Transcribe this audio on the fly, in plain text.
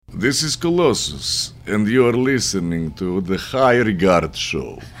This is Colossus, and you are listening to The High Regard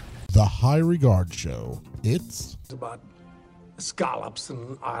Show. The High Regard Show. It's about scallops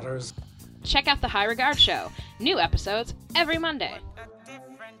and otters. Check out The High Regard Show. New episodes every Monday.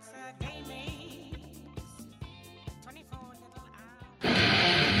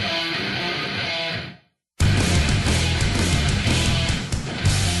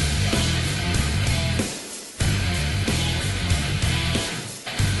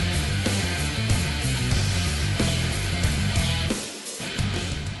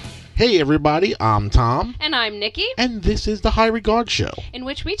 Hey everybody, I'm Tom. And I'm Nikki, And this is the High Regard Show. in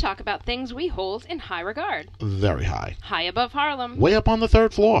which we talk about things we hold in high regard. Very high. High above Harlem. Way up on the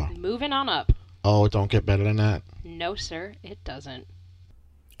third floor. Moving on up. Oh, it don't get better than that. No, sir, it doesn't.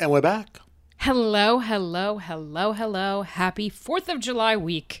 And we're back. Hello, hello, hello, hello. Happy 4th of July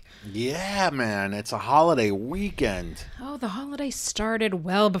week. Yeah, man, it's a holiday weekend. Oh, the holiday started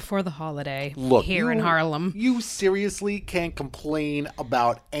well before the holiday Look, here in Harlem. You seriously can't complain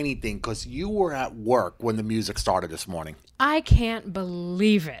about anything because you were at work when the music started this morning. I can't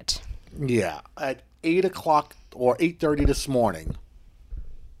believe it. Yeah, at 8 o'clock or 8:30 this morning,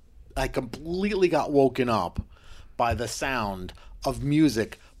 I completely got woken up by the sound of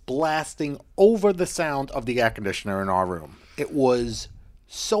music blasting over the sound of the air conditioner in our room. It was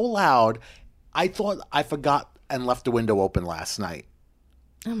so loud, I thought I forgot and left the window open last night.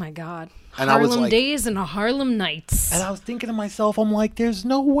 Oh my God. And I was Harlem like- days and Harlem nights. And I was thinking to myself, I'm like, there's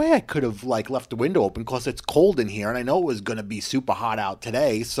no way I could have left the window open because it's cold in here, and I know it was going to be super hot out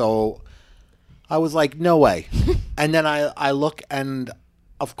today. So I was like, no way. And then I look, and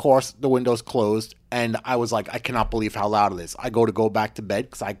of course the window's closed, and I was like, I cannot believe how loud it is. I go back to bed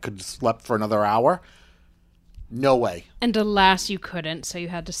because I could have slept for another hour. No way. And alas, you couldn't, so you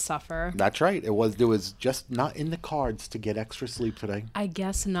had to suffer. That's right. It was just not in the cards to get extra sleep today. I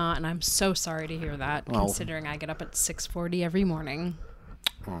guess not, and I'm so sorry to hear that, Well- considering I get up at 6:40 every morning.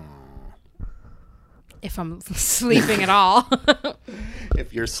 If I'm sleeping at all.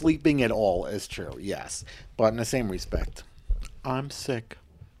 If you're sleeping at all, is true, yes. But in the same respect, I'm sick.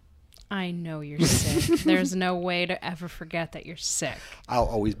 I know you're sick. There's no way to ever forget that you're sick. I'll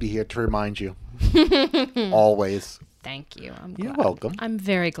always be here to remind you. Always. Thank you. I'm You're glad. welcome. I'm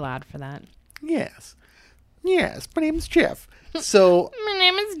very glad for that. Yes. Yes, my name's Jeff. So, My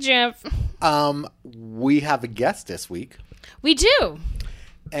name is Jeff. we have a guest this week, We do.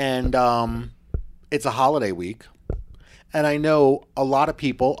 and it's a holiday week. And I know a lot of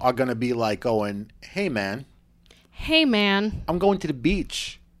people are going to be like going, hey, man, Hey, man. I'm going to the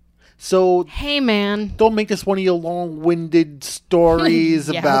beach. So Hey, man. don't make this one of your long-winded stories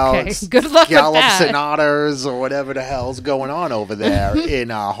Yeah, about okay. Good luck with scallops that. and otters or whatever the hell's going on over there in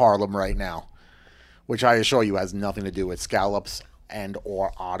Harlem right now, which I assure you has nothing to do with scallops and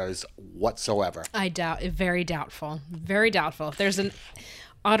or otters whatsoever. I doubt it. Very doubtful. Very doubtful. If there's an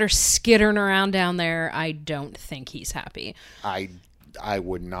otter skittering around down there, I don't think he's happy. I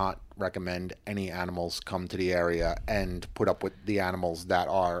would not recommend any animals come to the area and put up with the animals that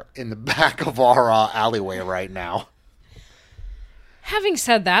are in the back of our alleyway right now. Having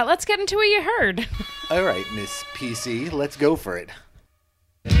said that, let's get into what you heard. All right, Miss PC, let's go for it.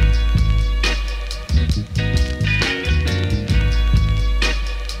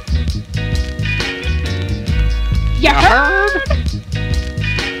 You heard?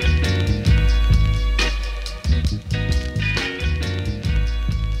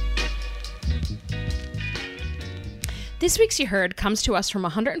 This week's You Heard comes to us from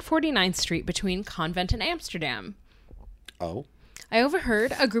 149th Street between Convent and Amsterdam. Oh, I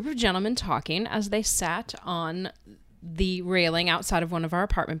overheard a group of gentlemen talking as they sat on the railing outside of one of our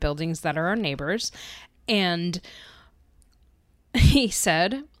apartment buildings that are our neighbors. And he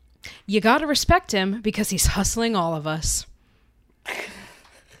said, "You got to respect him because he's hustling all of us."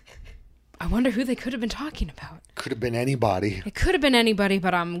 I wonder who they could have been talking about. could have been anybody. It could have been anybody,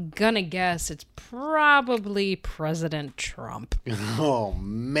 but I'm gonna guess it's probably President Trump. Oh,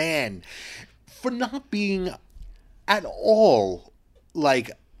 man. For not being at all,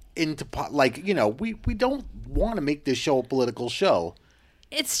 into, we don't want to make this show a political show.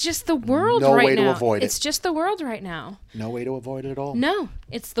 It's just the world No right way now. to avoid it. It's just the world right now. No way to avoid it at all. No,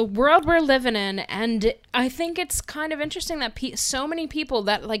 it's the world we're living in, and I think it's kind of interesting that so many people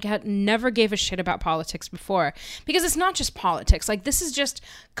that had never gave a shit about politics before, because it's not just politics. This is just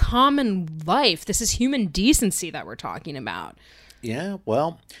common life. This is human decency that we're talking about. Yeah,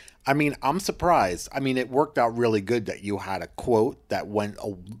 well, I mean, I'm surprised. I mean, it worked out really good that you had a quote that went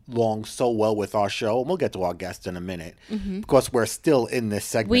along so well with our show. And we'll get to our guest in a minute. Because we're still in this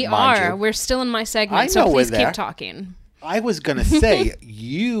segment, We mind are. you. We're still in my segment, I so know we're please there. keep talking. I was going to say,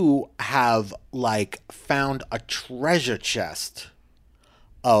 you have, like, found a treasure chest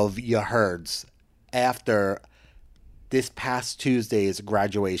of your herds after this past Tuesday's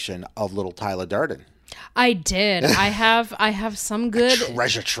graduation of little Tyler Durden. I did. I have some good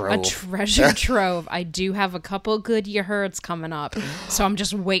Treasure trove. A treasure trove. I do have a couple good herds coming up, so I'm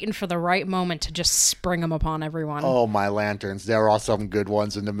just waiting for the right moment to just spring them upon everyone. Oh, my lanterns. There are some good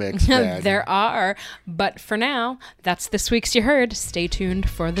ones in the mix, man. There are, but for now, that's this week's You Heard. Stay tuned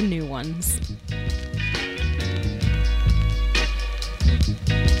for the new ones.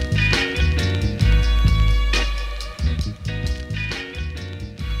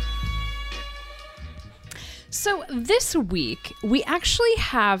 So this week, we actually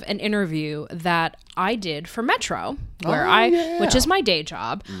have an interview that I did for Metro, which is my day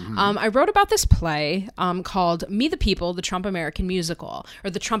job. Mm-hmm. I wrote about this play called Me the People, the Trump American Musical,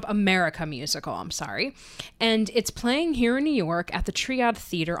 or the Trump America Musical, I'm sorry. And it's playing here in New York at the Triad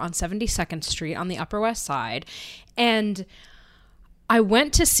Theater on 72nd Street on the Upper West Side. And I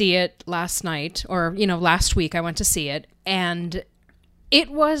went to see it last night, or, last week I went to see it, and it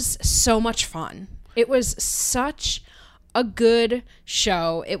was so much fun. It was such a good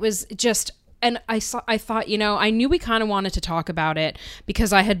show. It was just, and I thought, I knew we kind of wanted to talk about it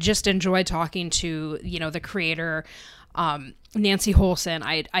because I had just enjoyed talking to, the creator, Nancy Holson.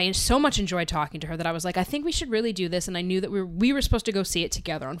 I so much enjoyed talking to her that I was like, I think we should really do this. And I knew that we were supposed to go see it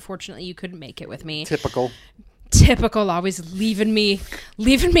together. Unfortunately, you couldn't make it with me. Typical, always leaving me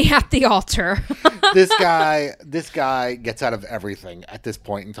at the altar. This guy gets out of everything at this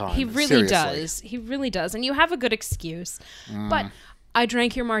point in time. He really does. He really does. And you have a good excuse. But I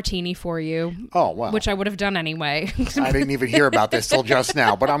drank your martini for you. Oh, wow. Which I would have done anyway. I didn't even hear about this till just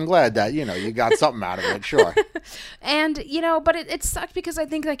now, but I'm glad that, you got something out of it, sure. And, but it sucked because I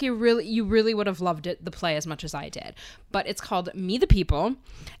think like you really would have loved the play as much as I did. But it's called Me the People.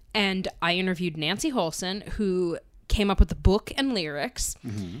 And I interviewed Nancy Holson, who came up with the book and lyrics.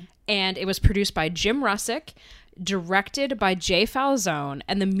 Mm-hmm. And it was produced by Jim Russick, directed by Jay Falzone,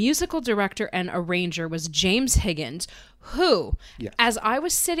 and the musical director and arranger was James Higgins, who, as I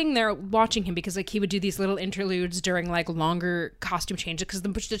was sitting there watching him, because like he would do these little interludes during like longer costume changes,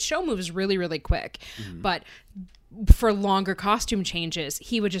 because the show moves really, really quick. Mm-hmm. But for longer costume changes,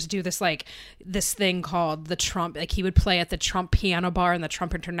 he would just do this thing called the Trump, like he would play at the Trump Piano Bar in the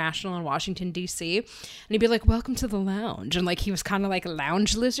Trump International in Washington, D.C. And he'd be like, welcome to the lounge. And like, he was kind of like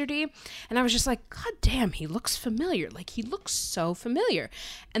lounge lizardy. And I was just like, God damn, he looks familiar. Like, he looks so familiar.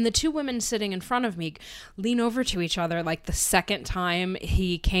 And the two women sitting in front of me lean over to each other like the second time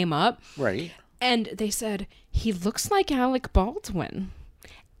he came up. Right. And they said, he looks like Alec Baldwin.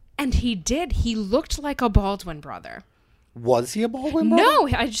 And he did. He looked like a Baldwin brother. Was he a Baldwin brother? No,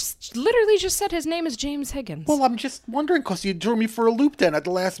 I literally just said his name is James Higgins. Well, I'm just wondering because you drew me for a loop then at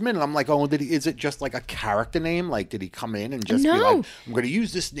the last minute. I'm like, oh, is it just like a character name? Like, did he come in and just be like, I'm going to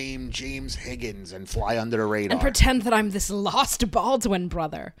use this name, James Higgins, and fly under the radar? And pretend that I'm this lost Baldwin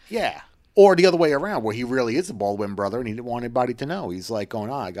brother. Yeah. Or the other way around, where he really is a Baldwin brother and he didn't want anybody to know. He's like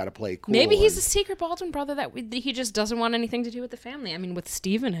going, I got to play cool. Maybe he's a secret Baldwin brother that he just doesn't want anything to do with the family. I mean, with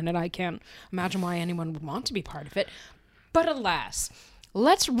Steven in it, I can't imagine why anyone would want to be part of it. But alas,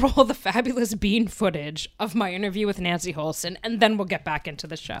 let's roll the fabulous bean footage of my interview with Nancy Holson, and then we'll get back into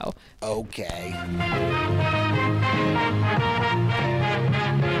the show. Okay.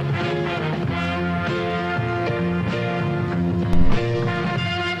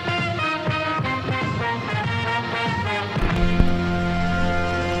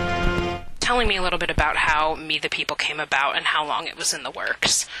 Telling me a little bit about how Me the People came about and how long it was in the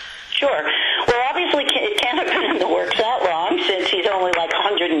works. Sure. Well, obviously, it can't have been in the works that long since he's only like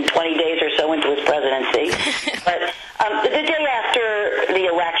 120 days or so into his presidency. But the day after the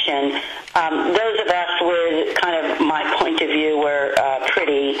election, those of us with kind of my point of view were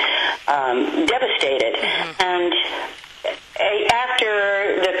pretty devastated. Mm-hmm. And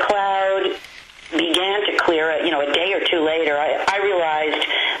after the cloud began to clear, a day or two later, I realized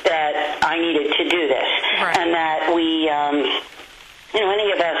that I needed to do this. Right. And that we,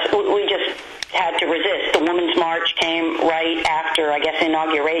 any of us, we just had to resist. The Women's March came right after, I guess,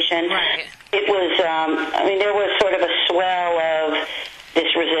 inauguration. Right. It was, there was sort of a swell of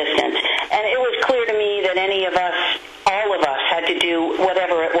this resistance. And it was clear to me that any of us, all of us, had to do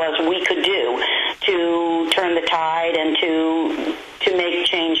whatever it was we could do to turn the tide and to make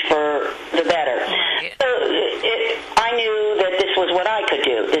change for the better. Right. So I knew that this was what I could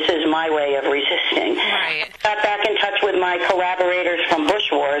do. This is my way of resisting. Right. Got back in touch with my collaborators from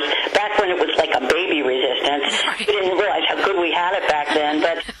Bush Wars, back when it was like a baby resistance. Right. We didn't realize how good we had it back then,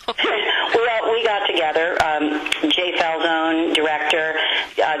 but we got together. Jay Falzone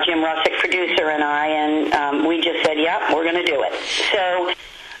Jim Russick, producer, and I, and we just said, "Yep, we're going to do it." So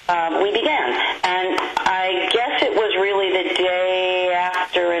we began, and I guess it was really the day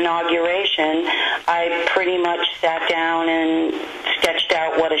after inauguration. I pretty much sat down and sketched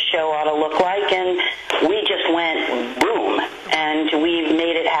out what a show ought to look like, and we just went boom, and we've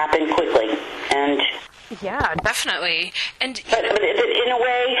made it happen quickly. And yeah, definitely. But in a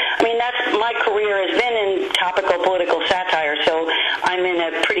way, I mean, that's my career has been in topical political satire, so I'm in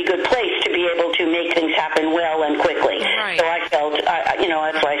a pretty good place to be able to make things happen well and quickly. Right. So I felt,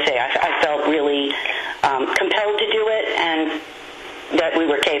 that's why I say I felt really compelled to do it, and that we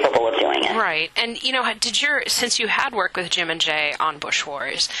were capable of doing it. Right. And, since you had worked with Jim and Jay on Bush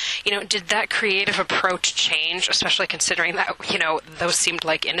Wars, did that creative approach change, especially considering that, those seemed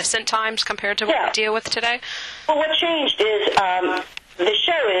like innocent times compared to what we deal with today? Well, what changed is the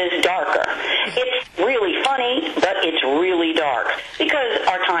show is darker. It's really funny, but it's really dark because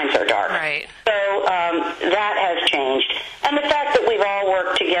our times are dark. Right. So that has changed. And the fact that we've all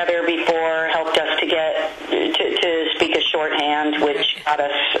worked together before helped us to get to speak a shorthand, which got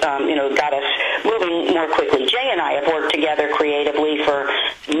us moving more quickly. Jay and I have worked together creatively for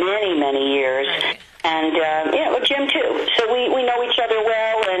many, many years. Right. And, Jim, too. So we know each other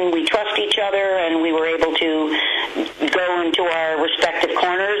well, and we trust each other, and we were able to go into our respective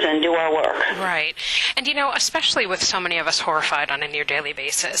corners and do our work. Right. And, especially with so many of us horrified on a near-daily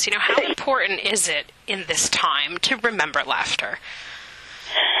basis, how important is it in this time to remember laughter?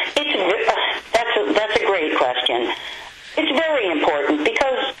 That's a great question. It's very important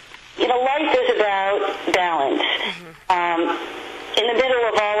because, life is about balance. Mm-hmm. In the middle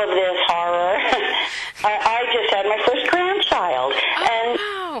of all of this horror, I just had my first grandchild, and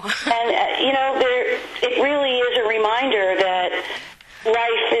it really is a reminder that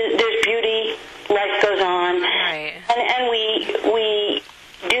there's beauty, life goes on, right. and we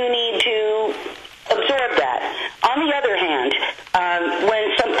do need to absorb that. On the other hand,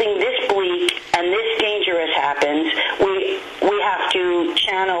 when something this bleak and this dangerous happens, we have to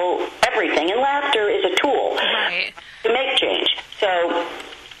channel everything, and laughter is a tool to make change. So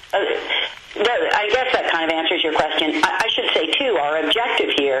I guess that kind of answers your question. I should say, too, our objective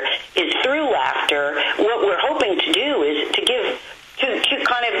here is through laughter, what we're hoping to do is to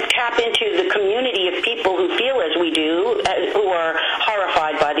kind of tap into the community of people who feel as we do, who are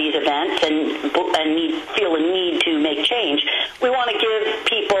horrified by these events and feel a need to make change. We want to give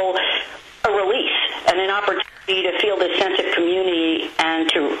people a release and an opportunity to feel this sense of community and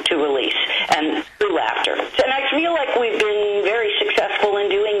to release, and through laughter. And I feel like we've been very successful in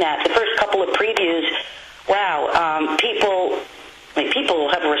doing that. The first couple of previews, people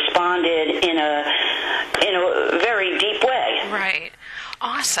have responded in a very deep way. Right.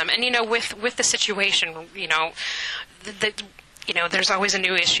 Awesome. And with the situation, there's always a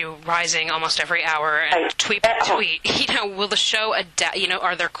new issue rising almost every hour, and tweet by tweet. Will the show adapt?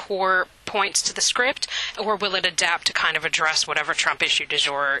 Are there core points to the script, or will it adapt to kind of address whatever Trump issue du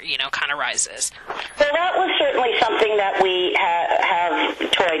jour, kind of rises? Well, that was certainly something that we have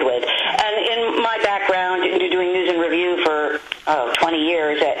toyed with. And in my background, doing news and review for 20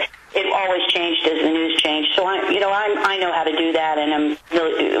 years, it always changed as the news changed. So I know how to do that, and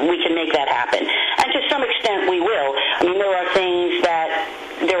we can make that happen. And to some extent, we will. I mean,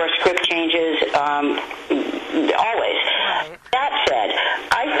 there are script changes always. That said,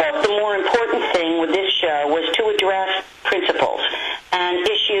 I thought the more important thing with this show was to address principles and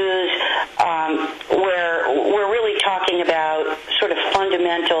issues where we're really talking about sort of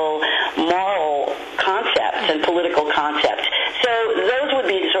fundamental moral concepts and political concepts. So those would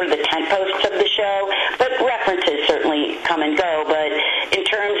be sort of the tent posts of the show, but references certainly come and go. But in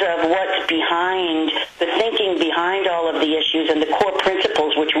terms of what's behind, the thinking behind all of the issues and the core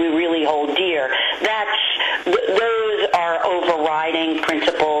principles which we really hold dear, those are overriding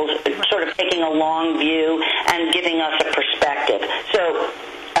principles, sort of taking a long view and giving us a perspective. So,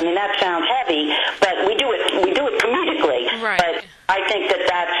 I mean, that sounds heavy, but we do it comedically. Right. But I think that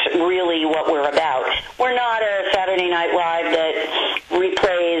that's really what we're about. We're not a Saturday Night Live that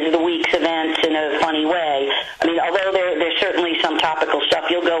replays the week's events in a funny way. I mean, although there's certainly some topical stuff,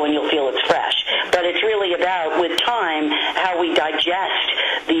 you'll go and you'll feel it's fresh. But it's really about, with time, how we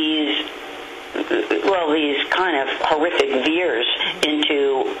digest these kind of horrific veers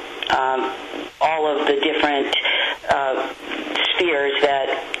into all of the different spheres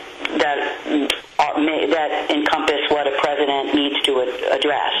that encompass what a president needs to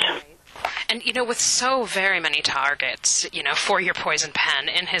address. And, with so very many targets, for your poison pen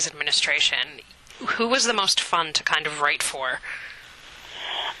in his administration, who was the most fun to kind of write for?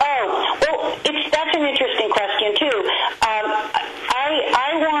 Oh, well, that's an interesting question, too. I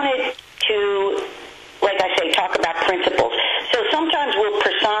I wanted to, like I say, talk about principles. So sometimes we'll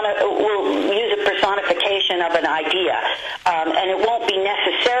use a personification of an idea, and it won't be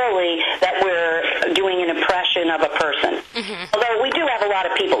necessarily that we're doing an impression of a person. Mm-hmm. Although we do have a lot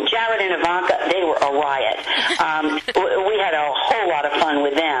of people. Jared and Ivanka, they were a riot. We had a whole lot of fun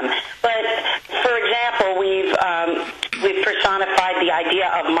with them. But, for example, we've personified the idea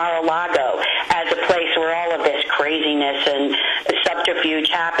of Mar-a-Lago as a place where all of this craziness and subterfuge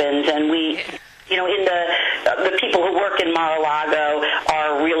happens, and we... You know, in the people who work in Mar-a-Lago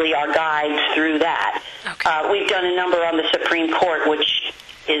are really our guides through that. Okay. We've done a number on the Supreme Court, which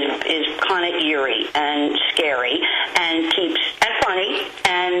is kind of eerie and scary and funny.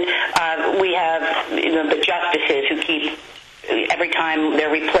 And we have the justices who keep. Every time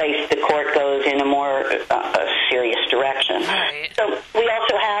they're replaced, the court goes in a more serious direction. Right. So we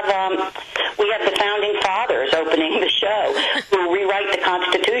also have the founding fathers opening the show who rewrite the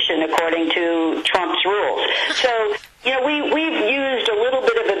Constitution according to Trump's rules. So, you know, we've used a little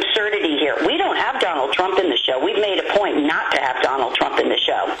bit of absurdity here. We don't have Donald Trump in the show. We've made a point not to have Donald Trump in the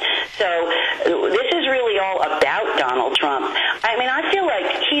show. So this is really all about Donald Trump. I mean, I feel like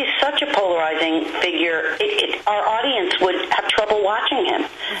he's such a polarizing figure. Our audience would have trouble watching him.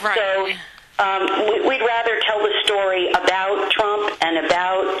 Right. So we'd rather tell the story about Trump and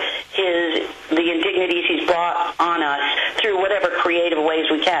about the indignities he's brought on us through whatever creative ways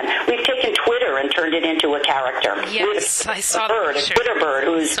we can. We've taken Twitter and turned it into a character. Yes, I saw a Twitter bird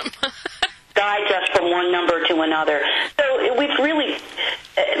who's guides us from one number to another. So we've really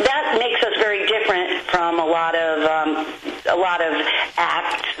that makes us very different from a lot of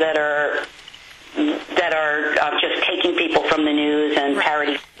acts that are just taking people from the news and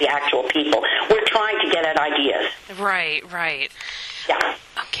parodying the actual people. We're trying to get at ideas. Right, right. Yeah.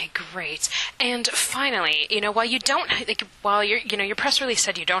 Okay, great. And finally, while your press release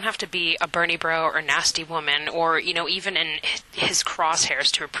said you don't have to be a Bernie bro or nasty woman or, even in his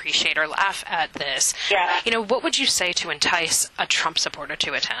crosshairs to appreciate or laugh at this. Yeah. What would you say to entice a Trump supporter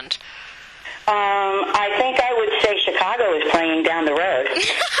to attend? I think I would say Chicago is playing down the road.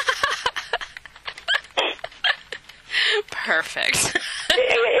 Perfect.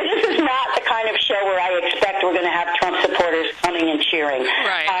 This is not the kind of show where I expect we're going to have Trump supporters coming and cheering.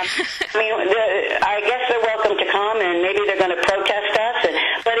 Right. I guess they're welcome to come, and maybe they're going to protest us.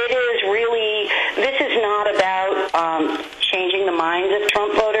 But it is really, this is not about changing the minds of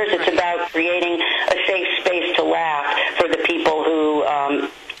Trump voters. It's about creating a safe space to laugh for the people who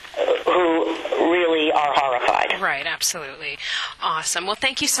really are horrified. Right, absolutely. Awesome. Well,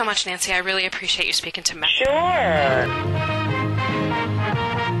 thank you so much, Nancy. I really appreciate you speaking to me. Sure.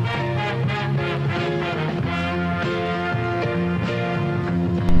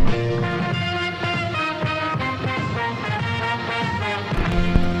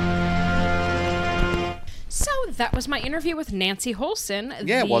 So that was my interview with Nancy Holson.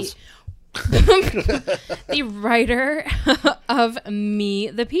 Yeah, it was. The writer of Me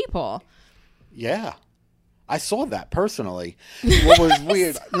the People. Yeah. I saw that personally. What was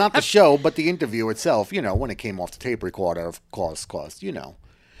weird, not the show, but the interview itself, when it came off the tape recorder, of course,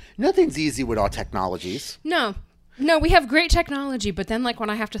 nothing's easy with our technologies. No, we have great technology, but then when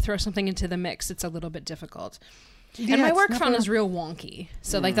I have to throw something into the mix, it's a little bit difficult. Yeah, and my work phone is real wonky.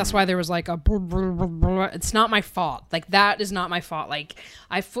 So, that's why there was a... It's not my fault. That is not my fault.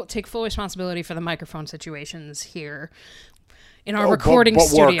 I take full responsibility for the microphone situations here in our recording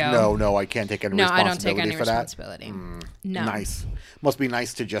studio. No, I can't take any responsibility for that. No, I don't take any responsibility. No. Nice. Must be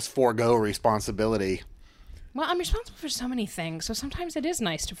nice to just forego responsibility. Well, I'm responsible for so many things, so sometimes it is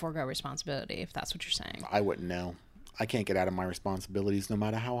nice to forego responsibility, if that's what you're saying. I wouldn't know. I can't get out of my responsibilities no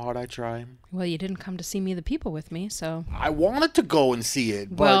matter how hard I try. Well, you didn't come to see Me the People with me, so... I wanted to go and see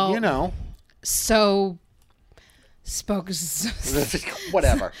it, but, So...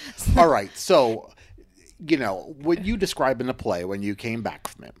 Whatever. All right, so, what you describe in the play when you came back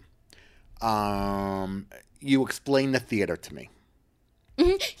from it, you explained the theater to me.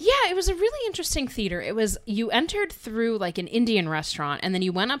 Mm-hmm. Yeah, it was a really interesting theater. It was, you entered through an Indian restaurant, and then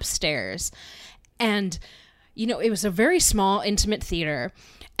you went upstairs, and... it was a very small, intimate theater.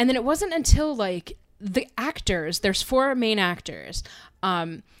 And then it wasn't until, the actors, there's 4 main actors,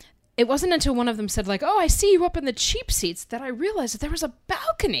 it wasn't until one of them said, oh, I see you up in the cheap seats, that I realized that there was a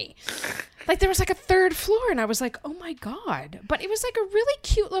balcony. There was a 3rd floor, and I was like, oh, my God. But it was, a really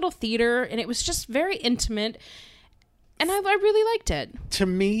cute little theater, and it was just very intimate, and I really liked it. To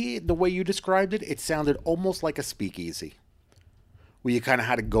me, the way you described it, it sounded almost like a speakeasy. Where you kind of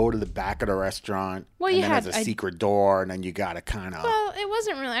had to go to the back of the restaurant, and then there's a secret door, and then you got to kind of... Well, it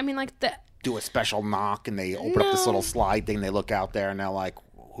wasn't really... do a special knock and they open up this little slide thing. They look out there and they're like,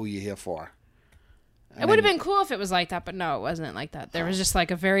 "Who are you here for?" It would have been cool if it was like that, but no, it wasn't like that. There was just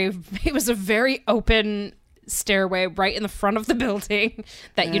like it was a very open stairway right in the front of the building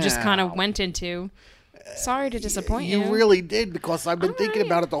that you just kind of went into. Sorry to disappoint you. You really did, because I've been thinking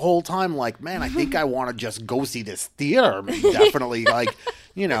about it the whole time. Like, man, I think I want to just go see this theater. Definitely. Like,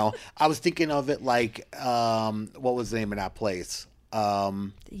 you know, I was thinking of it like, what was the name of that place?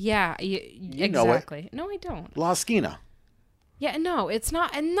 Yeah, you know exactly. No, I don't. La Esquina. Yeah, no, it's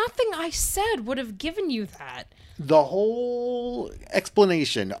not. And nothing I said would have given you that. The whole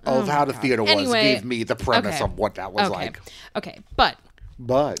explanation of how the theater was gave me the premise of what that was like. Okay, but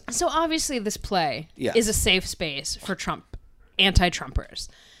so obviously this play is a safe space for anti-Trumpers.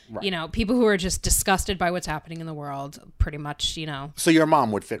 Right. You know, people who are just disgusted by what's happening in the world, pretty much, you know. So your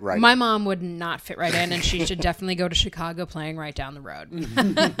mom would fit right in. My mom would not fit right in, and she should definitely go to Chicago playing right down the road.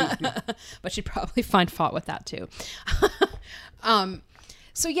 But she'd probably find fault with that too.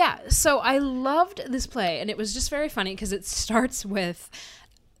 So I loved this play, and it was just very funny because it starts with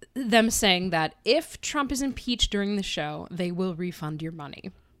them saying that if Trump is impeached during the show, they will refund your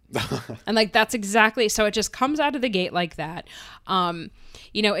money. And like, that's exactly, so it just comes out of the gate like that.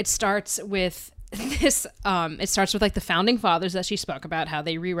 You know, it starts with this, it starts with like the founding fathers that she spoke about, how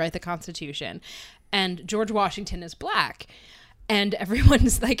they rewrite the Constitution, and George Washington is black. And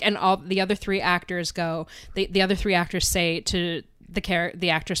everyone's like, and all the other three actors go, the other three actors say to the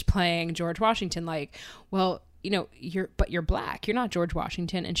actress playing George Washington, like, well, you know, you're black. You're not George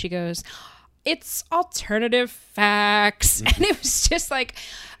Washington. And she goes, it's alternative facts. And it was just like,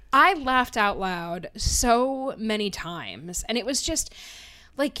 I laughed out loud so many times. And it was just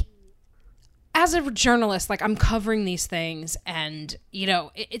like, as a journalist, like, I'm covering these things, and, you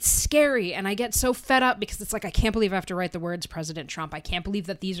know, it's scary, and I get so fed up because it's like, I can't believe I have to write the words President Trump. I can't believe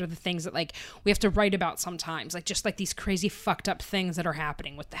that these are the things that, like, we have to write about sometimes, like, just like these crazy fucked up things that are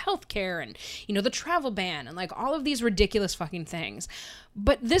happening with the healthcare and, you know, the travel ban and like all of these ridiculous fucking things.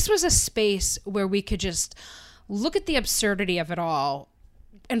 But this was a space where we could just look at the absurdity of it all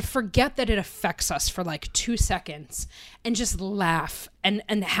and forget that it affects us for like 2 seconds and just laugh and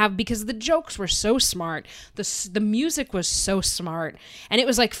have, because the jokes were so smart, the music was so smart, and it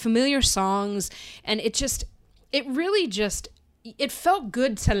was like familiar songs, and it felt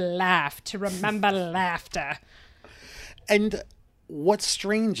good to laugh, to remember laughter. And what's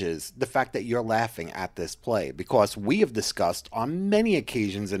strange is the fact that you're laughing at this play, because we have discussed on many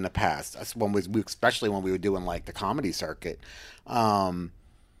occasions in the past, especially when we were doing like the comedy circuit,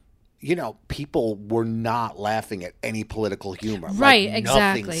 you know, people were not laughing at any political humor. Right, like,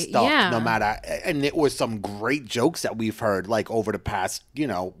 exactly. Nothing stuck, yeah. no matter. And it was some great jokes that we've heard, like, over the past, you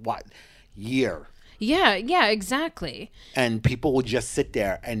know, year. Yeah, exactly. And people would just sit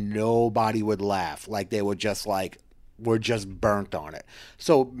there and nobody would laugh. Like, they were just like, we're just burnt on it.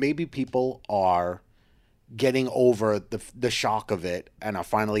 So maybe people are getting over the shock of it and are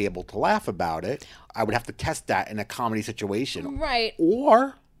finally able to laugh about it. I would have to test that in a comedy situation. Right.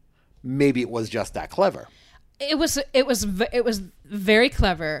 Or maybe it was just that clever. It was very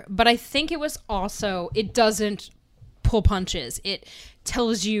clever, but I think it was also, it doesn't pull punches. It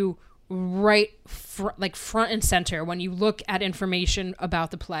tells you right front and center when you look at information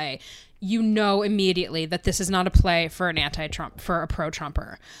about the play. You know immediately that this is not a play for an anti-Trump, for a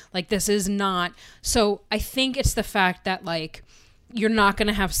pro-Trumper. Like, this is not. So I think it's the fact that, like, you're not going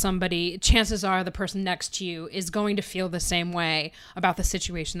to have somebody, chances are the person next to you is going to feel the same way about the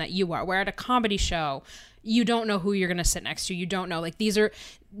situation that you are. Where at a comedy show, you don't know who you're going to sit next to. You don't know. Like,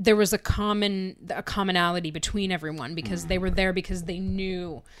 there was a commonality between everyone because they were there because they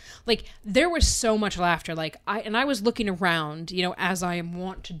knew. Like, there was so much laughter. Like, I was looking around, you know, as I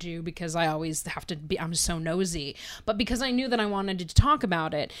want to do, because I always have to be, I'm so nosy, but because I knew that I wanted to talk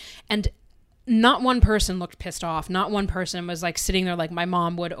about it. And not one person looked pissed off. Not one person was like sitting there like my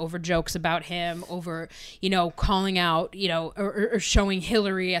mom would over jokes about him, over, you know, calling out, you know, or showing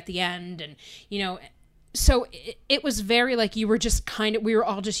Hillary at the end. And, you know, so it was very like we were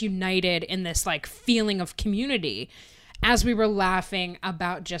all just united in this like feeling of community as we were laughing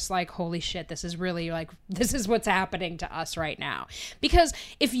about just like, holy shit, this is really like, this is what's happening to us right now. Because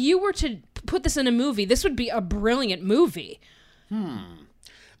if you were to put this in a movie, this would be a brilliant movie.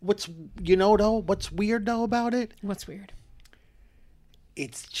 What's weird though about it? What's weird?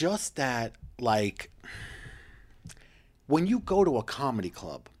 It's just that, like, when you go to a comedy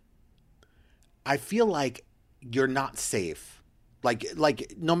club, I feel like you're not safe. Like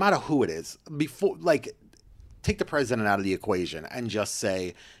no matter who it is, before, like, take the president out of the equation and just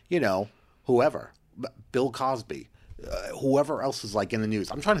say, you know, whoever, Bill Cosby, whoever else is like in the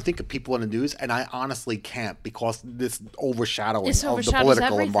news. I'm trying to think of people in the news, and I honestly can't because this overshadowing of the political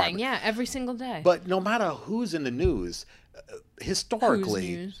everything. environment. Yeah, every single day. But no matter who's in the news,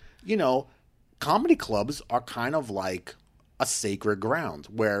 historically, you know, comedy clubs are kind of like a sacred ground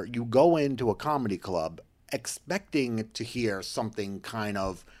where you go into a comedy club expecting to hear something kind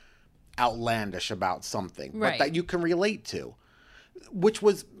of outlandish about something, but that you can relate to, which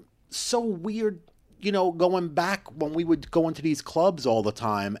was so weird, you know, going back when we would go into these clubs all the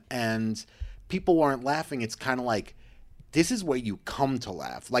time and people weren't laughing. It's kind of like, this is where you come to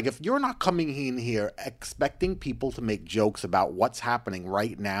laugh. Like, if you're not coming in here expecting people to make jokes about what's happening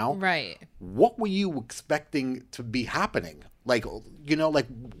right now, what were you expecting to be happening? Like, you know, like,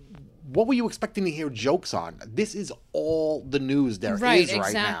 what were you expecting to hear jokes on? This is all the news there is right now.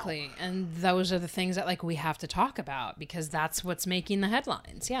 Exactly. And those are the things that, like, we have to talk about because that's what's making the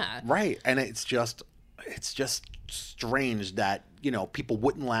headlines. Yeah. Right. And it's just strange that, you know, people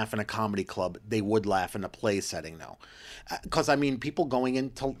wouldn't laugh in a comedy club. They would laugh in a play setting, though. Because, I mean, people are going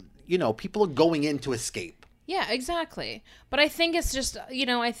in to escape. Yeah, exactly. But I think it's just, you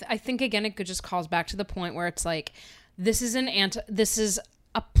know, I think, again, it just calls back to the point where it's like, this is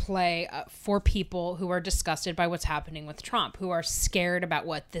a play for people who are disgusted by what's happening with Trump, who are scared about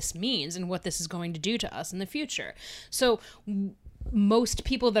what this means and what this is going to do to us in the future. So most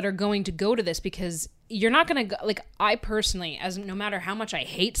people that are going to go to this, because you're not going to go, like, I personally, as no matter how much I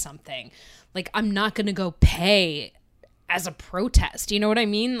hate something, like, I'm not going to go pay as a protest. You know what I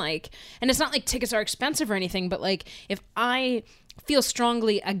mean? Like, and it's not like tickets are expensive or anything, but like, if I feel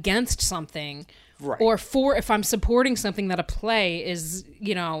strongly against something, or if I'm supporting something that a play is,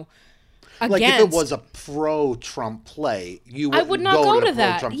 you know, against. Like, if it was a pro-Trump play, I would not go to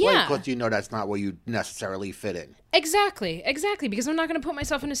that. Pro-Trump play because you know that's not where you necessarily fit in. Exactly, because I'm not going to put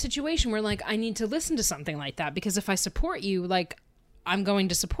myself in a situation where, like, I need to listen to something like that, because if I support you, like, I'm going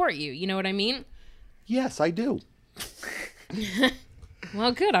to support you. You know what I mean? Yes, I do.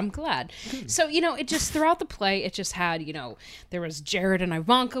 Well, good. I'm glad. So, you know, it just, throughout the play, it just had, you know, there was Jared and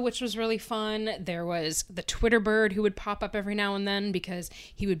Ivanka, which was really fun. There was the Twitter bird who would pop up every now and then because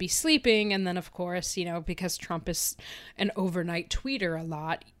he would be sleeping. And then, of course, you know, because Trump is an overnight tweeter a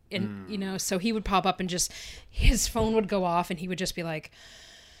lot, and, you know, so he would pop up and just, his phone would go off and he would just be like...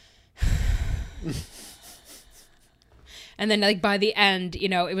 And then, like, by the end, you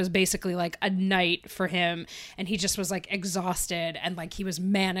know, it was basically like a night for him, and he just was, like, exhausted, and, like, he was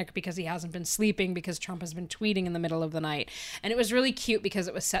manic because he hasn't been sleeping because Trump has been tweeting in the middle of the night. And it was really cute because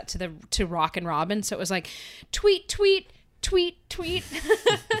it was set to Rock and Robin, so it was like, tweet, tweet, tweet, tweet.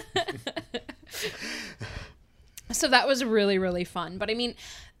 So that was really, really fun. But, I mean,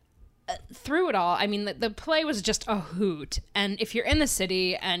 through it all, I mean, the play was just a hoot. And if you're in the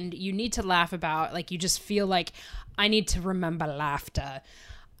city and you need to laugh about, like, you just feel like, I need to remember laughter,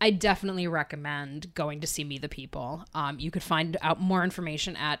 I definitely recommend going to see Me the People. You could find out more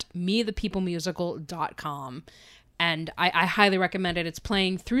information at methepeoplemusical.com. And I highly recommend it. It's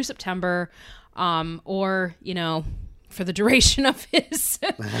playing through September, or, you know, for the duration of his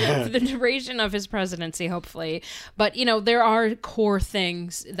presidency, hopefully. But, you know, there are core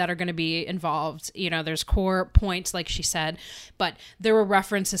things that are going to be involved. You know, there's core points, like she said, but there were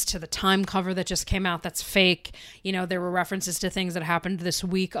references to the Time cover that just came out that's fake. You know, there were references to things that happened this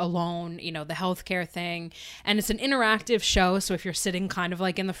week alone, you know, the healthcare thing. And it's an interactive show, so if you're sitting kind of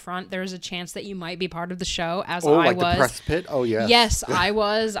like in the front, there's a chance that you might be part of the show, as I like was. The press pit? Oh, yes. Yes, I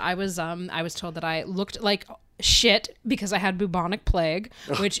was told that I looked like shit because I had bubonic plague,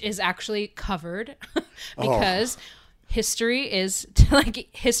 which is actually covered because history is like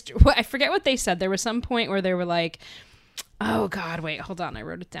history. I forget what they said. There was some point where they were like, oh God, wait, hold on. I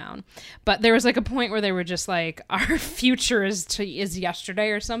wrote it down. But there was like a point where they were just like, our future is yesterday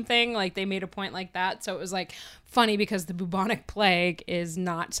or something. Like, they made a point like that. So it was like funny because the bubonic plague is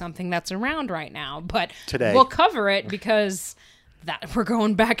not something that's around right now, but today we'll cover it because that we're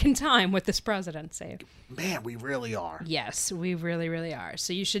going back in time with this presidency. Man, we really are. Yes, we really, really are.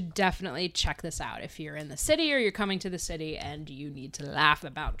 So you should definitely check this out if you're in the city or you're coming to the city and you need to laugh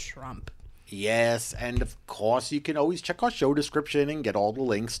about Trump. Yes, and of course you can always check our show description and get all the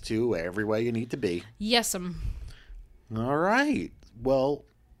links to everywhere you need to be. Yes, All right. Well,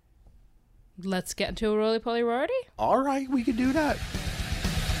 let's get into a roly-poly Rorty. All right, we can do that.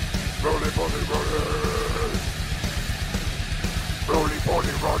 Roly-poly Rorty.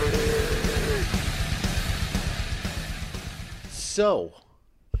 Roly-poly Rorty. So,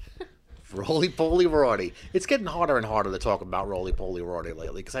 Roly-poly Rorty. It's getting harder and harder to talk about Roly-poly Rorty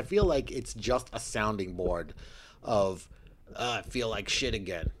lately because I feel like it's just a sounding board of I feel like shit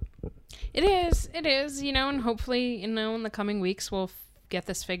again. It is, and hopefully, in the coming weeks we'll get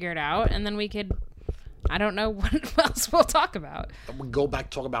this figured out, and then we could, I don't know what else we'll talk about. We go back,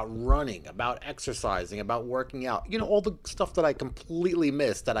 talk about running, about exercising, about working out. All the stuff that I completely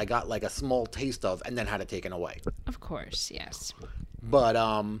missed that I got like a small taste of and then had it taken away. Of course, yes. But,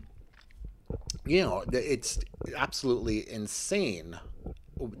 it's absolutely insane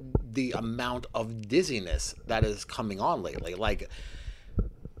the amount of dizziness that is coming on lately. Like,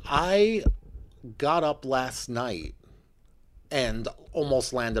 I got up last night and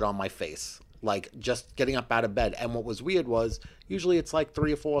almost landed on my face. Like, just getting up out of bed. And what was weird was, usually it's like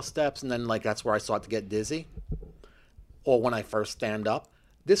 3 or 4 steps, and then, like, that's where I start to get dizzy. Or when I first stand up.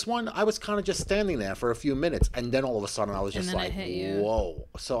 This one, I was kind of just standing there for a few minutes, and then all of a sudden I was just like, whoa.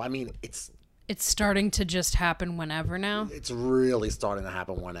 So, I mean, it's starting to just happen whenever now. It's really starting to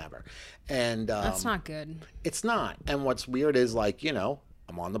happen whenever. And that's not good. It's not. And what's weird is, like,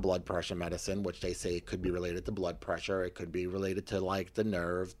 I'm on the blood pressure medicine, which they say could be related to blood pressure. It could be related to, like, the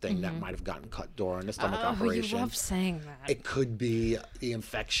nerve thing that might have gotten cut during the stomach operation. You love saying that. It could be the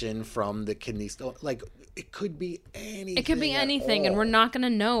infection from the kidney stone. Like, it could be anything. It could be anything, and we're not going to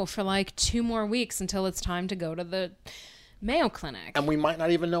know for, like, 2 more weeks until it's time to go to the Mayo Clinic. And we might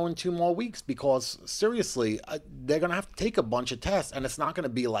not even know in 2 more weeks because, seriously, they're going to have to take a bunch of tests, and it's not going to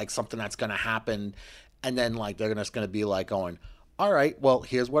be, like, something that's going to happen, and then, like, they're just going to be, like, going, all right, well,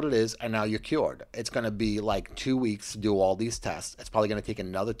 here's what it is, and now you're cured. It's going to be like 2 weeks to do all these tests. It's probably going to take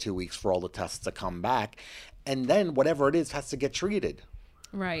another 2 weeks for all the tests to come back. And then whatever it is has to get treated.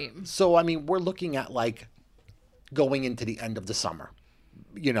 Right. So, I mean, we're looking at, like, going into the end of the summer,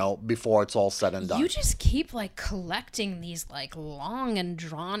 before it's all said and done. You just keep, like, collecting these, like, long and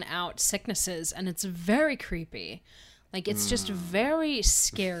drawn-out sicknesses, and it's very creepy. Like, it's just very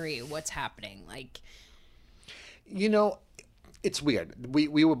scary what's happening. Like... It's weird.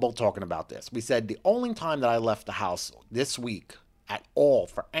 We were both talking about this. We said the only time that I left the house this week at all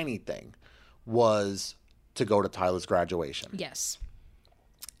for anything was to go to Tyler's graduation. Yes.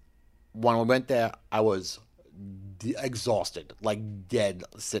 When we went there, I was exhausted, like dead,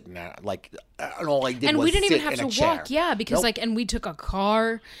 sitting there. Like, and all I did and was we didn't sit even have in to a chair. walk, yeah, because and we took a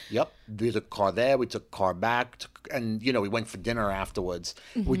car. Yep, we took a car there. We took a car back, and we went for dinner afterwards.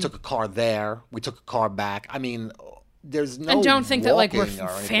 We took a car there. We took a car back. I mean. There's no and don't think that like we're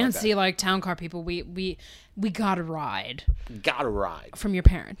fancy like town car people. We got a ride. Got a ride from your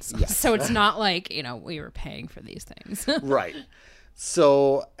parents. Yes. So it's not like we were paying for these things. Right.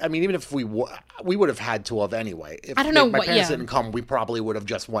 So I mean, even if we would have had to have anyway. If I don't know my what. parents Yeah. didn't come, we probably would have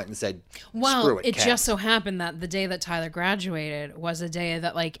just went and said, well, "Screw it." It just so happened that the day that Tyler graduated was a day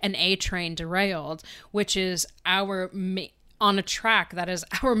that like an A train derailed, which is on a track that is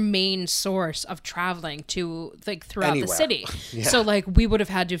our main source of traveling to like throughout the city. Yeah. So like we would have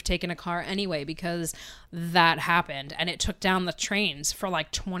had to have taken a car anyway because that happened and it took down the trains for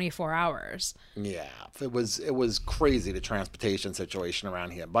like 24 hours. Yeah, it was crazy, the transportation situation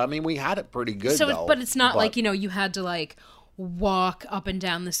around here. But I mean, we had it pretty good though. But it's not like, you had to like walk up and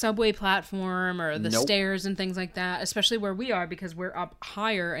down the subway platform or the stairs and things like that, especially where we are because we're up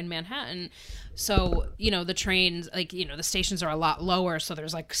higher in Manhattan. So, the trains, like, the stations are a lot lower. So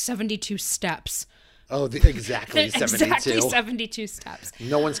there's like 72 steps. Oh, exactly 72. Exactly 72 steps.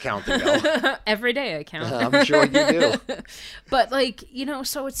 No one's counting though. Every day I count. I'm sure you do. But like,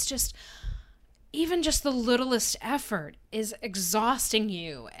 so it's just... even just the littlest effort is exhausting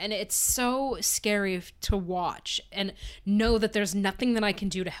you. And it's so scary to watch and know that there's nothing that I can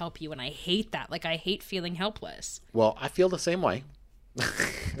do to help you. And I hate that. Like, I hate feeling helpless. Well, I feel the same way.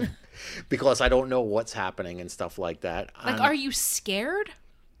 Because I don't know what's happening and stuff like that. Like, are you scared?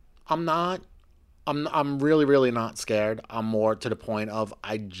 I'm not. I'm really, really not scared. I'm more to the point of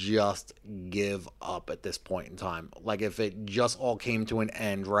I just give up at this point in time. Like, if it just all came to an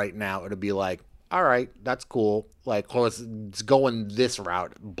end right now, it'd be like, all right, that's cool. Like, it's going this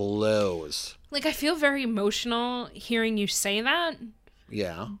route blows. Like, I feel very emotional hearing you say that.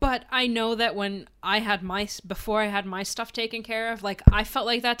 Yeah. But I know that when before I had my stuff taken care of, like, I felt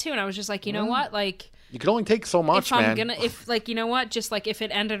like that too. And I was just like, you know what? Like, you can only take so much, you know what? Just like, if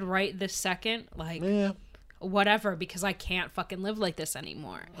it ended right this second, like, whatever, because I can't fucking live like this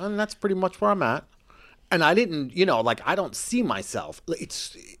anymore. And that's pretty much where I'm at. And I didn't, like, I don't see myself.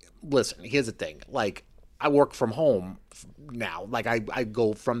 Listen, here's the thing. Like, I work from home now. Like, I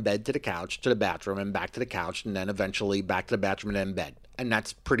go from bed to the couch to the bathroom and back to the couch and then eventually back to the bathroom and then bed. And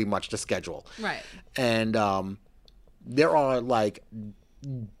that's pretty much the schedule. Right. And there are, like,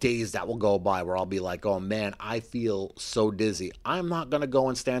 days that will go by where I'll be like, oh, man, I feel so dizzy. I'm not going to go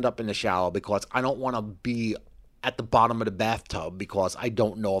and stand up in the shower because I don't want to be at the bottom of the bathtub because I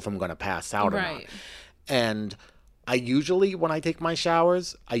don't know if I'm going to pass out or not. And I usually, when I take my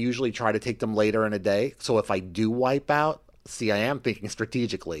showers, I usually try to take them later in the day. So if I do wipe out, see, I am thinking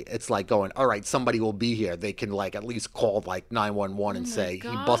strategically. It's like going, all right, somebody will be here. They can like at least call like 911 and say he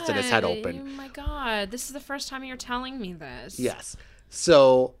busted his head open. Oh my God. This is the first time you're telling me this. Yes.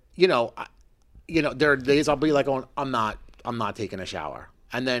 So, there are days I'll be like going, I'm not taking a shower.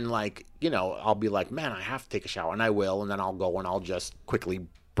 And then like, I'll be like, man, I have to take a shower, and I will. And then I'll go and I'll just quickly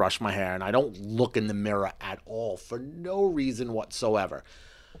brush my hair, and I don't look in the mirror at all for no reason whatsoever.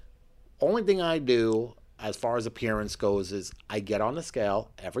 Only thing I do as far as appearance goes is I get on the scale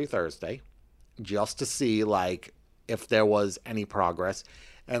every Thursday just to see like if there was any progress.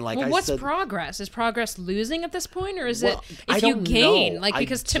 And like what's progress? Is progress losing at this point, or is it if you gain? Like,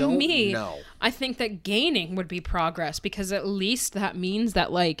 because to me, I think that gaining would be progress, because at least that means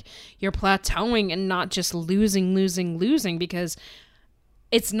that like you're plateauing and not just losing, because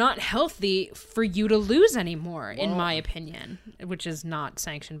it's not healthy for you to lose anymore, in my opinion, which is not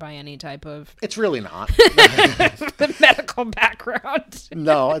sanctioned by any type of... It's really not. the medical background.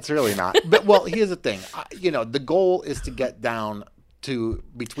 No, it's really not. But, here's the thing. The goal is to get down to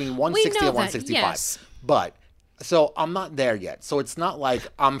between 160 and 165. Yes. But... So I'm not there yet. So it's not like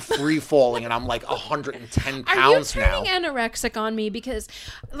I'm free falling and I'm like 110 pounds now. Are you turning anorexic on me? Because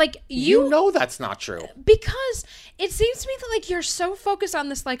like you know that's not true. Because it seems to me that like you're so focused on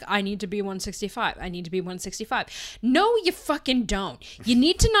this, like, I need to be 165. I need to be 165. No, you fucking don't. You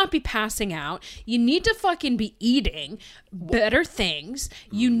need to not be passing out. You need to fucking be eating better things.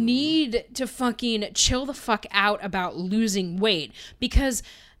 You need to fucking chill the fuck out about losing weight, because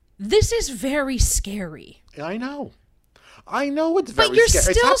this is very scary. I know it's very you're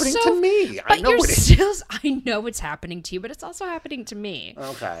scary. It's happening to me. I know it's happening to you, but it's also happening to me.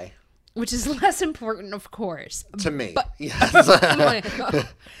 Okay. Which is less important, of course. To me. But, yes.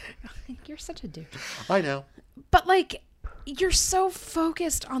 You're such a dude. I know. But like, you're so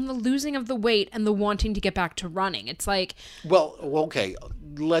focused on the losing of the weight and the wanting to get back to running. It's like... Well, okay.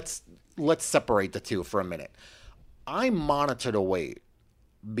 Let's separate the two for a minute. I monitor the weight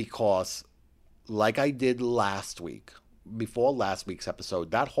because... like I did last week, before last week's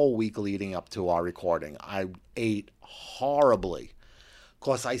episode, that whole week leading up to our recording, I ate horribly.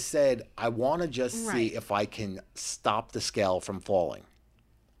 Because I said, I want to just see if I can stop the scale from falling.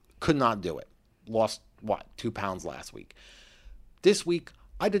 Could not do it. Lost, 2 pounds last week. This week,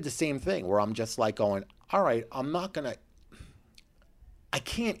 I did the same thing where I'm just like going, all right, I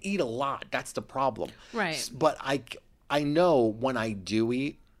can't eat a lot. That's the problem. Right. But I know when I do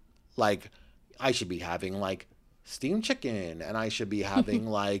eat, like... I should be having like steamed chicken, and I should be having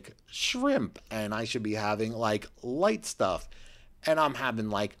like shrimp, and I should be having like light stuff, and I'm having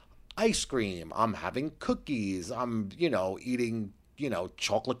like ice cream, I'm having cookies, I'm eating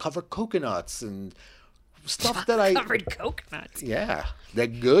chocolate covered coconuts and stuff that I covered coconuts. Yeah, they're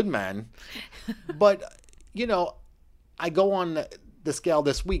good, man. But I go on the scale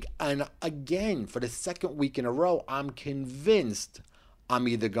this week, and again for the second week in a row, I'm convinced I'm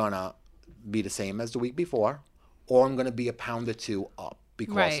either gonna be the same as the week before, or I'm going to be a pound or two up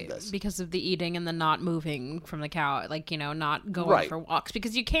because of this. Because of the eating and the not moving from the couch, like, not going for walks,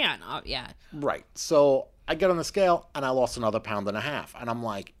 because you can't. Right. So I get on the scale and I lost another pound and a half, and I'm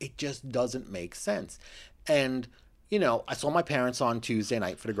like, it just doesn't make sense. And, I saw my parents on Tuesday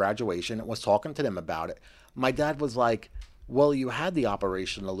night for the graduation and was talking to them about it. My dad was like, well, you had the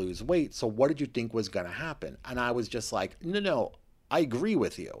operation to lose weight, so what did you think was going to happen? And I was just like, no, I agree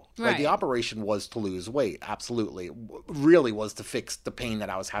with you. Right. Like, the operation was to lose weight, absolutely. Really was to fix the pain that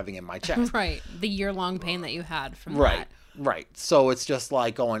I was having in my chest. Right. The year-long pain that you had from that. Right. So it's just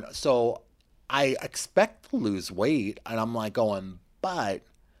like going, so I expect to lose weight, and I'm like going, but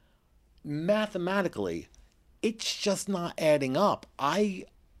mathematically, it's just not adding up.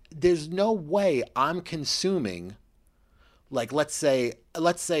 There's no way I'm consuming, like, let's say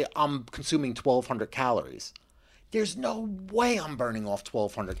I'm consuming 1,200 calories. There's no way I'm burning off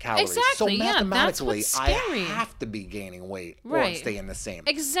 1,200 calories. Exactly, so mathematically, that's what's scary. I have to be gaining weight right. or staying the same.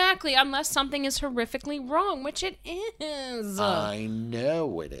 Exactly, unless something is horrifically wrong, which it is. I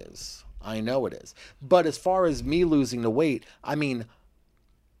know it is. But as far as me losing the weight, I mean,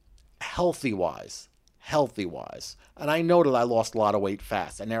 healthy-wise, and I know that I lost a lot of weight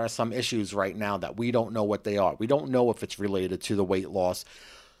fast, and there are some issues right now that we don't know what they are. We don't know if it's related to the weight loss.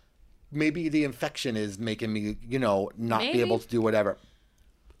 Maybe the infection is making me, not be able to do whatever.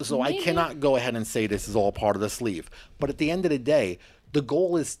 So I cannot go ahead and say this is all part of the sleeve. But at the end of the day, the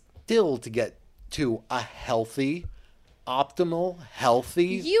goal is still to get to a healthy optimal, healthy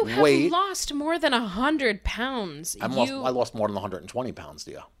You have weight. lost more than 100 pounds. I lost more than 120 pounds,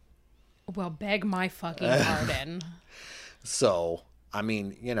 dear. Well, beg my fucking pardon. So, I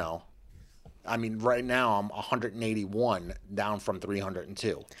mean, right now I'm 181 down from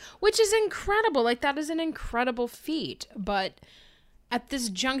 302. Which is incredible. Like, that is an incredible feat. But at this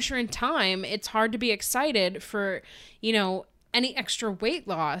juncture in time, it's hard to be excited for, any extra weight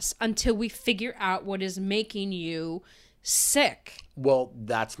loss until we figure out what is making you sick. Well,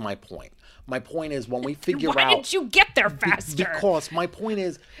 that's my point. My point is when we figure out... Why didn't you get there faster? Because my point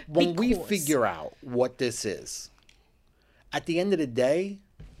is when we figure out what this is, at the end of the day,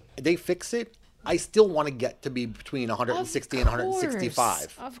 they fix it. I still want to get to be between 160 and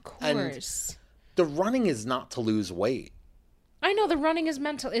 165. Of course. And the running is not to lose weight. I know the running is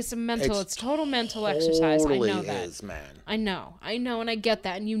mental. It's it's total mental exercise. I know that. Is, man. I know, and I get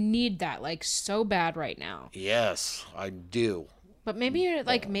that, and you need that like so bad right now. Yes, I do. But maybe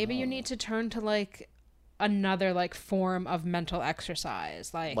you need to turn to like another like form of mental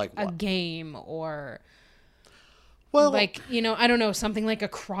exercise, like a game or I don't know, something like a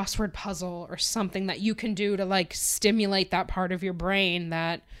crossword puzzle or something that you can do to like stimulate that part of your brain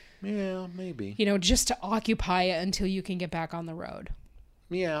that. Yeah, maybe. Just to occupy it until you can get back on the road.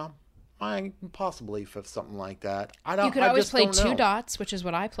 Yeah, I possibly for something like that. You could always play 2 dots, which is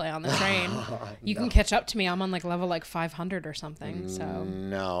what I play on the train. You can catch up to me. I'm on like level like 500 or something. So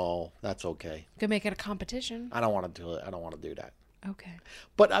no, that's okay. Could make it a competition. I don't want to do it. I don't want to do that. Okay.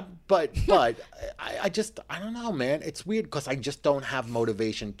 But I don't know, man. It's weird because I just don't have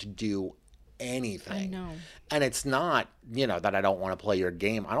motivation to do anything. I know. And it's not, that I don't want to play your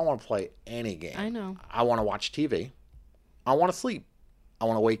game. I don't want to play any game. I know. I want to watch TV. I want to sleep. I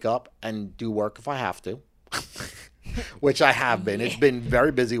want to wake up and do work if I have to. Which I have been. It's been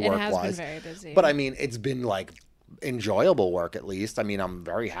very busy work-wise. It has been very busy. But I mean, it's been like enjoyable work at least. I mean, I'm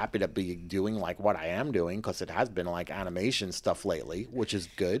very happy to be doing like what I am doing because it has been like animation stuff lately, which is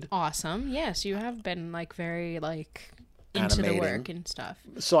good. Awesome. Yes, you have been like very like into the work and stuff.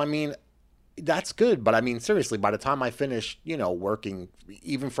 So I mean, that's good, but I mean, seriously, by the time I finish, working,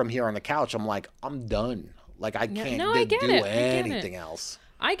 even from here on the couch, I'm like, I'm done. Like, I can't do anything else.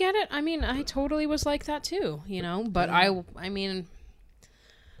 I get it. I mean, I totally was like that too, but I mean,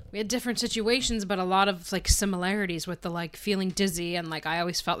 we had different situations, but a lot of like similarities with the like feeling dizzy and like I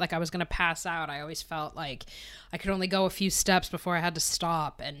always felt like I was going to pass out. I always felt like I could only go a few steps before I had to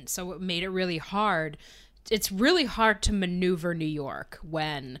stop. And so it made it really hard. It's really hard to maneuver New York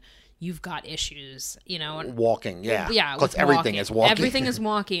when you've got issues, and walking, yeah, because everything is walking. Everything is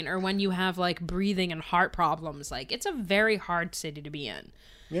walking, or when you have like breathing and heart problems, like it's a very hard city to be in.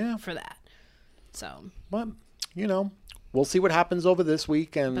 Yeah, for that. So, but we'll see what happens over this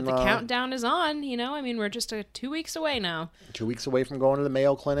week, and but the countdown is on. I mean, we're just 2 weeks away now. 2 weeks away from going to the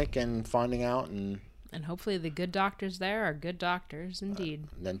Mayo Clinic and finding out, and hopefully the good doctors there are good doctors indeed.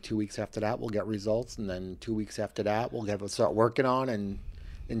 Then 2 weeks after that, we'll get results, and then 2 weeks after that, we'll start working on and.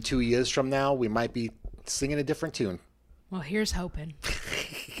 In 2 years from now, we might be singing a different tune. Well, here's hoping.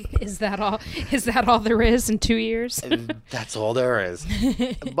 Is that all? Is that all there is in 2 years? That's all there is.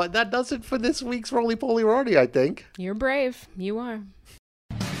 But that does it for this week's Roly Poly Rorty, I think. You're brave. You are.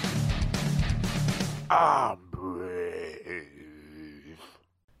 I'm brave.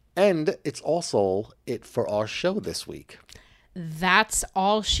 And it's also it for our show this week. That's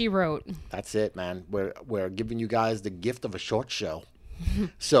all she wrote. That's it, man. We're giving you guys the gift of a short show.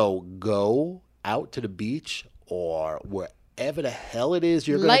 So go out to the beach or wherever the hell it is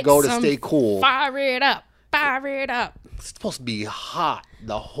you're going to go to stay cool. Fire it up. Fire it up. It's supposed to be hot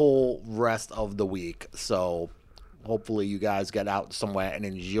the whole rest of the week. So hopefully you guys get out somewhere and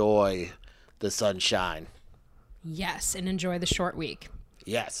enjoy the sunshine. Yes, and enjoy the short week.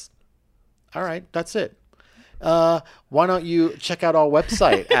 Yes. All right, that's it. Why don't you check out our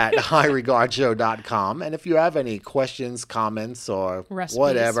website at highregardshow.com. And if you have any questions, comments, or recipes,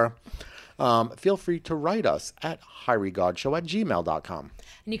 whatever, feel free to write us at highregardshow@gmail.com.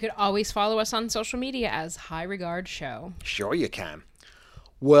 And you could always follow us on social media as High Regard Show. Sure you can.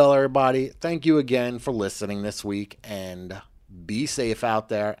 Well, everybody, thank you again for listening this week. And be safe out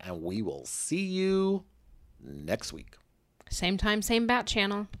there. And we will see you next week. Same time, same bat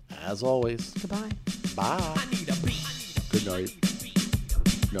channel. As always. Goodbye. Bye. Good night.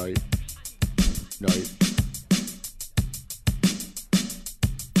 Night. Night.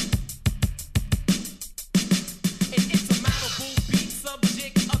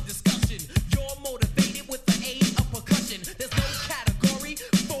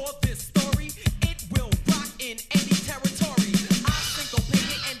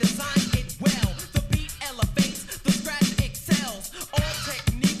 Scratch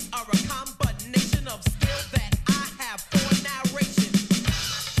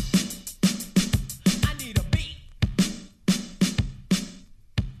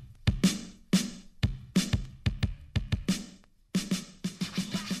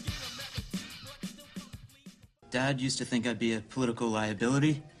Dad used to think I'd be a political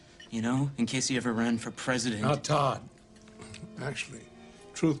liability, you know, in case he ever ran for president. Now, Todd, actually,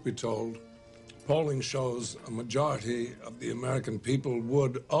 truth be told, polling shows a majority of the American people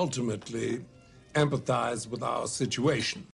would ultimately empathize with our situation.